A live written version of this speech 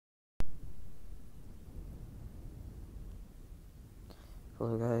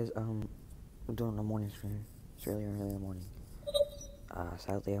Hello guys, I'm doing a morning stream. It's really early in the morning.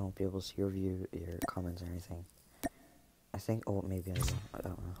 Sadly I won't be able to see your view, your comments or anything. I think, oh maybe I will, I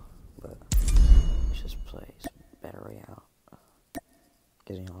don't know. But, let's just play some Battle Royale.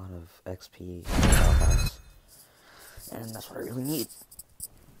 Getting a lot of XP, and that's what I really need.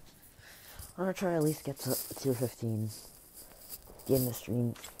 I'm gonna try at least get to tier 15. Get in the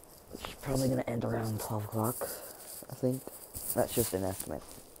stream, which is probably gonna end around 12 o'clock, I think. That's just an estimate.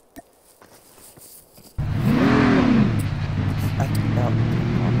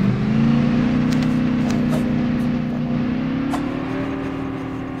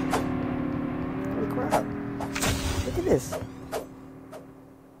 Holy crap. Look at this.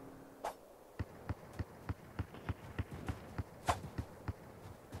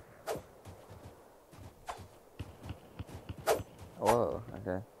 Oh,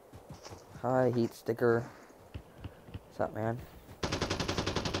 okay. Hi, Heat Sticker. What's up, man?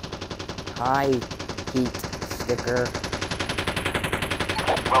 Hi, Heat Sticker.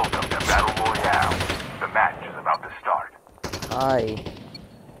 Welcome to Battle Royale. The match is about to start. Hi.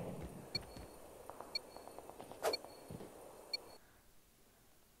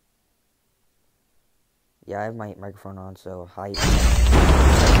 Yeah, I have my microphone on, so hi.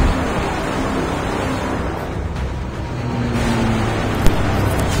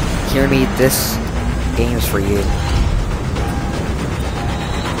 Hear me, this game is for you.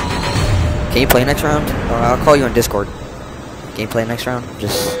 Can you play next round? I'll call you on Discord. Can you play next round?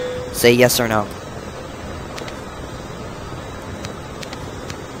 Just say yes or no.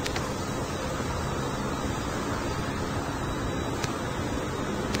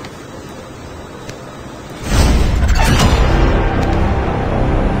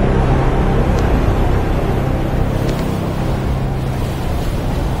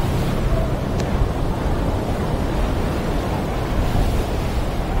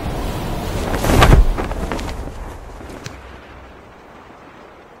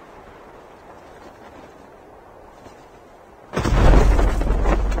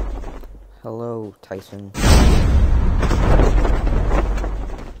 Hello, Tyson.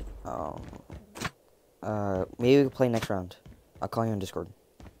 Maybe we can play next round. I'll call you on Discord.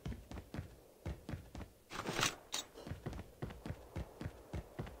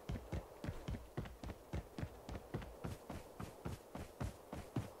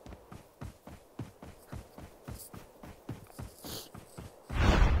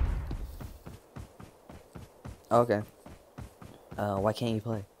 Okay. Why can't you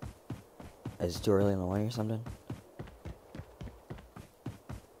play? Is it too early in the morning or something?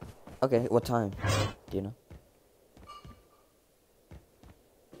 Okay, what time? Do you know?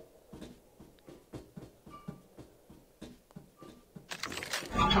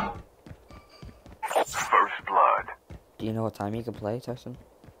 First blood. Do you know what time you can play, Tyson?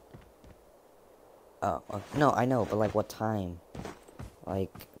 Oh, no, I know, but like what time? Like...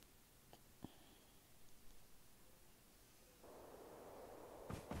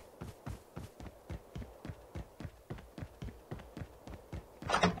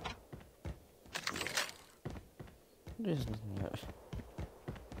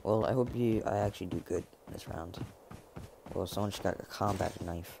 Well, I hope I actually do good this round. Well, someone just got a combat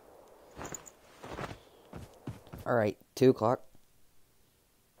knife. Alright, 2 o'clock.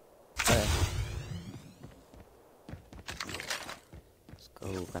 Let's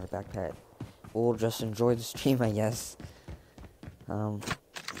go, got a backpack. We'll just enjoy the stream, I guess. I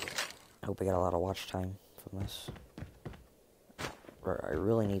hope we got a lot of watch time from this. I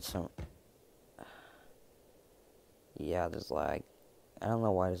really need some... Yeah, there's lag. I don't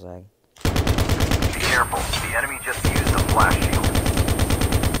know why there's lag. Be careful. The enemy just used a flash shield.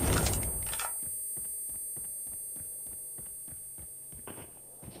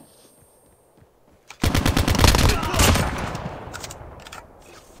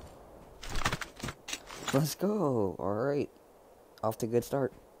 Let's go. Alright. Off to a good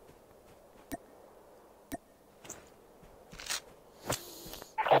start.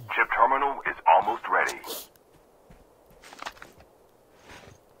 Chip terminal is almost ready.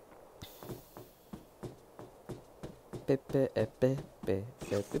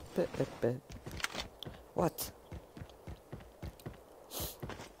 What?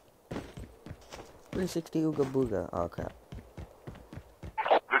 360 Ooga Booga. Oh crap.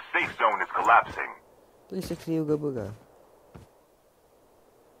 The safe zone is collapsing. 360 Ooga Booga.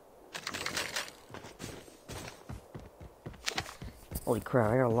 Holy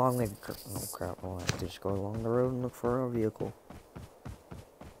crap, I got a long way. Oh crap, I'll have to just go along the road and look for a vehicle.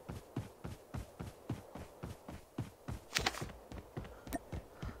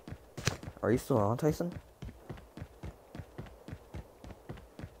 Are you still on, Tyson?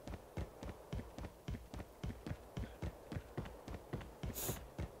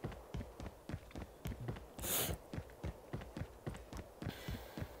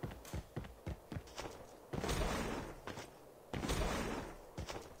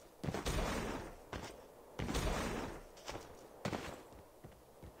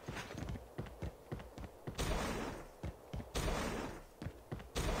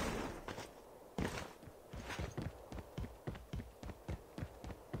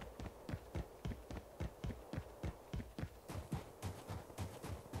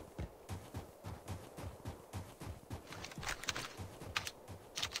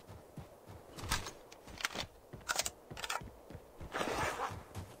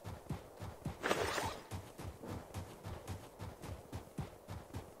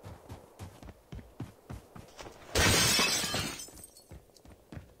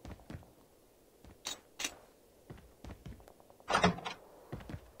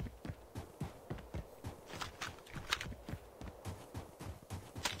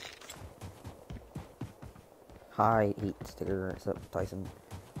 Hi, heat sticker. What's up, Tyson?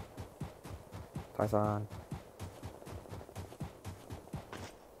 Python.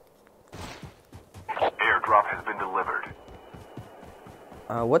 Airdrop has been delivered.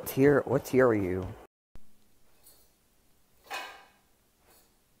 What tier are you?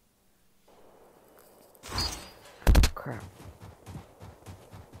 Crap.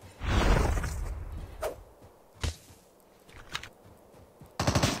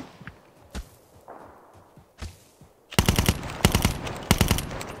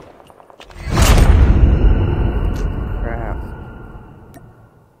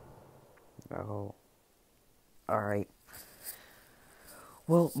 Oh. Alright.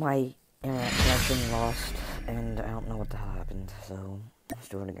 Well, my internet connection lost, and I don't know what the hell happened, so let's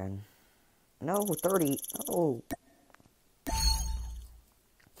do it again. No, 30. Oh.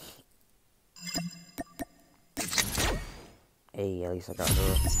 Hey, at least I got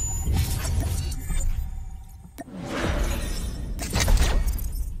her.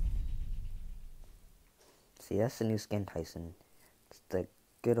 See, that's the new skin, Tyson. It's the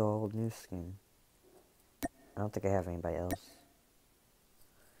good old new skin. I don't think I have anybody else.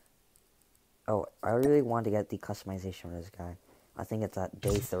 Oh, I really want to get the customization of this guy. I think it's at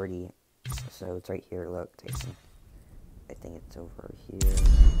day 30. So it's right here, look, Tyson. I think it's over here.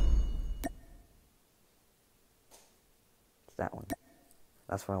 It's that one.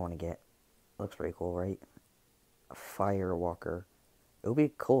 That's what I want to get. Looks pretty cool, right? A Firewalker. It would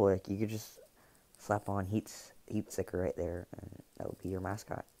be cool, like, you could just slap on heat sticker right there, and that would be your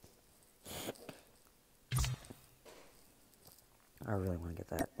mascot. I really want to get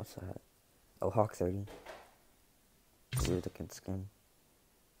that. What's that? Oh, Hawk 30. Weird looking skin.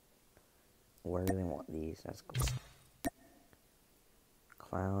 Oh, I really want these. That's cool.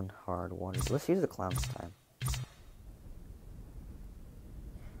 Clown, hard water. Let's use the clown this time.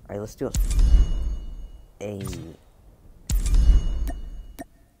 Alright, let's do a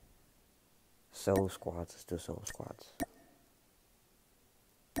solo squads. Let's do solo squads.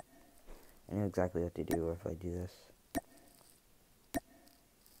 I know exactly what to do if I do this.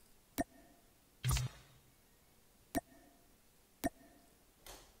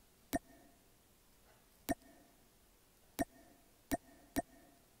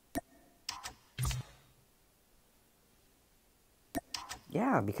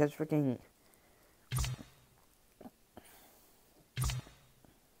 Yeah, because freaking...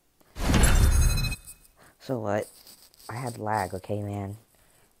 So what? I had lag, okay, man?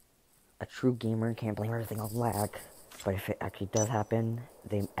 A true gamer can't blame everything on lag. But if it actually does happen,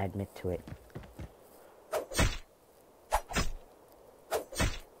 they admit to it.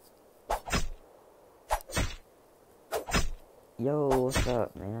 Yo, what's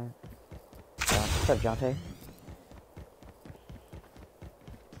up, man? What's up, Jonte?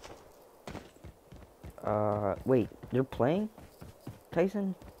 Wait, you're playing?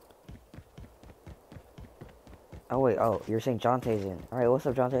 Tyson? Oh, wait, oh, you're saying Jonte's in. Alright, what's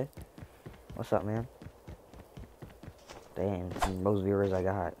up, Jonte? What's up, man? Damn, the most viewers I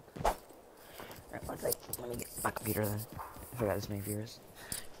got. Alright, let me get my computer then. If I got this many viewers.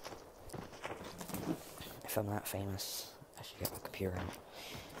 If I'm not famous, I should get my computer out.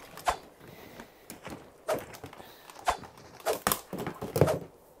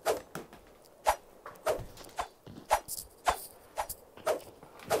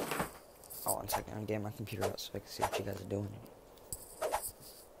 Oh, 1 second, I'm getting my computer out so I can see what you guys are doing.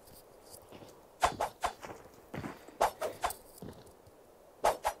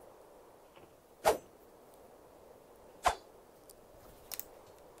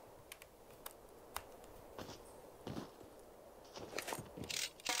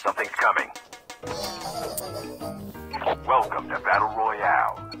 Something's coming. Welcome to Battle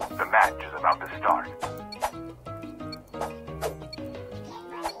Royale. The match is about to start.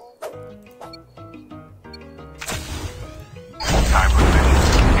 Time for mission.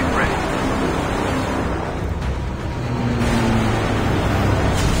 Get ready.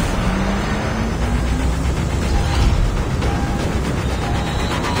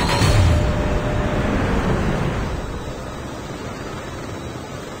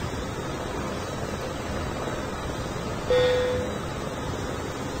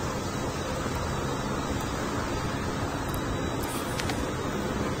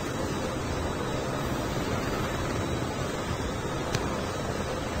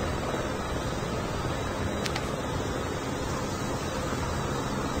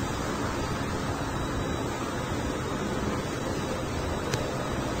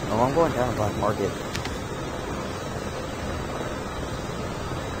 Oh, I'm going down Black Market.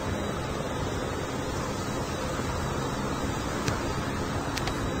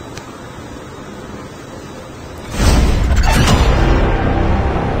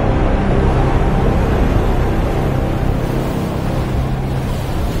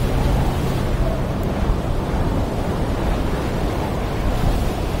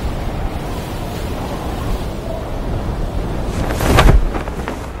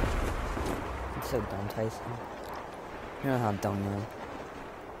 so dumb, Tyson. You know how dumb you are.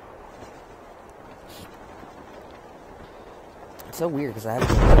 It's so weird because I have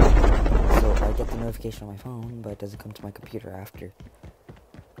so I get the notification on my phone, but it doesn't come to my computer after.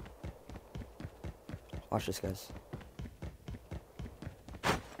 Watch this, guys.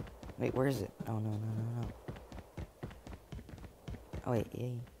 Wait, where is it? Oh, no. Oh, wait,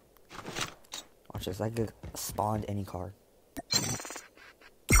 yay. Watch this, I could spawn any car.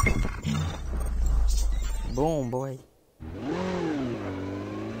 Boom, boy.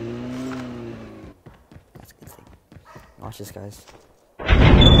 That's a good thing. Watch this, guys.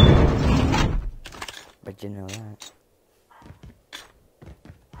 But you know that.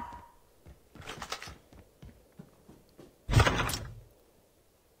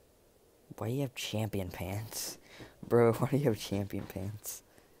 Why do you have champion pants? Bro, why do you have champion pants?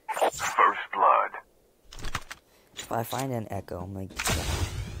 First blood. If I find an Echo, I'm like...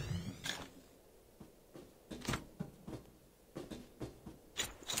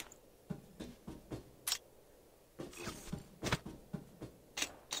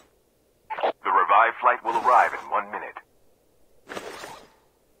 The revived flight will arrive in 1 minute.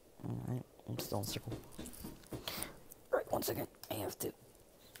 Alright, I'm still in circle. Alright, 1 second. I have to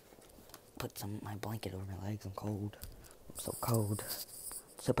put my blanket over my legs. I'm cold. I'm so cold.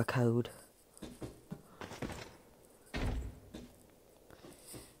 Super cold.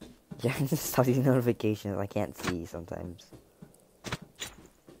 Yeah, just stop these notifications I can't see sometimes.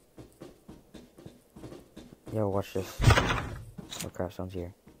 Yo, watch this. Oh crap, someone's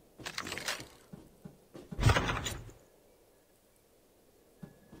here.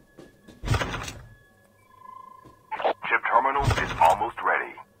 Chip terminal is almost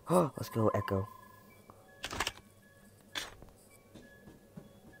ready. Oh, let's go, Echo.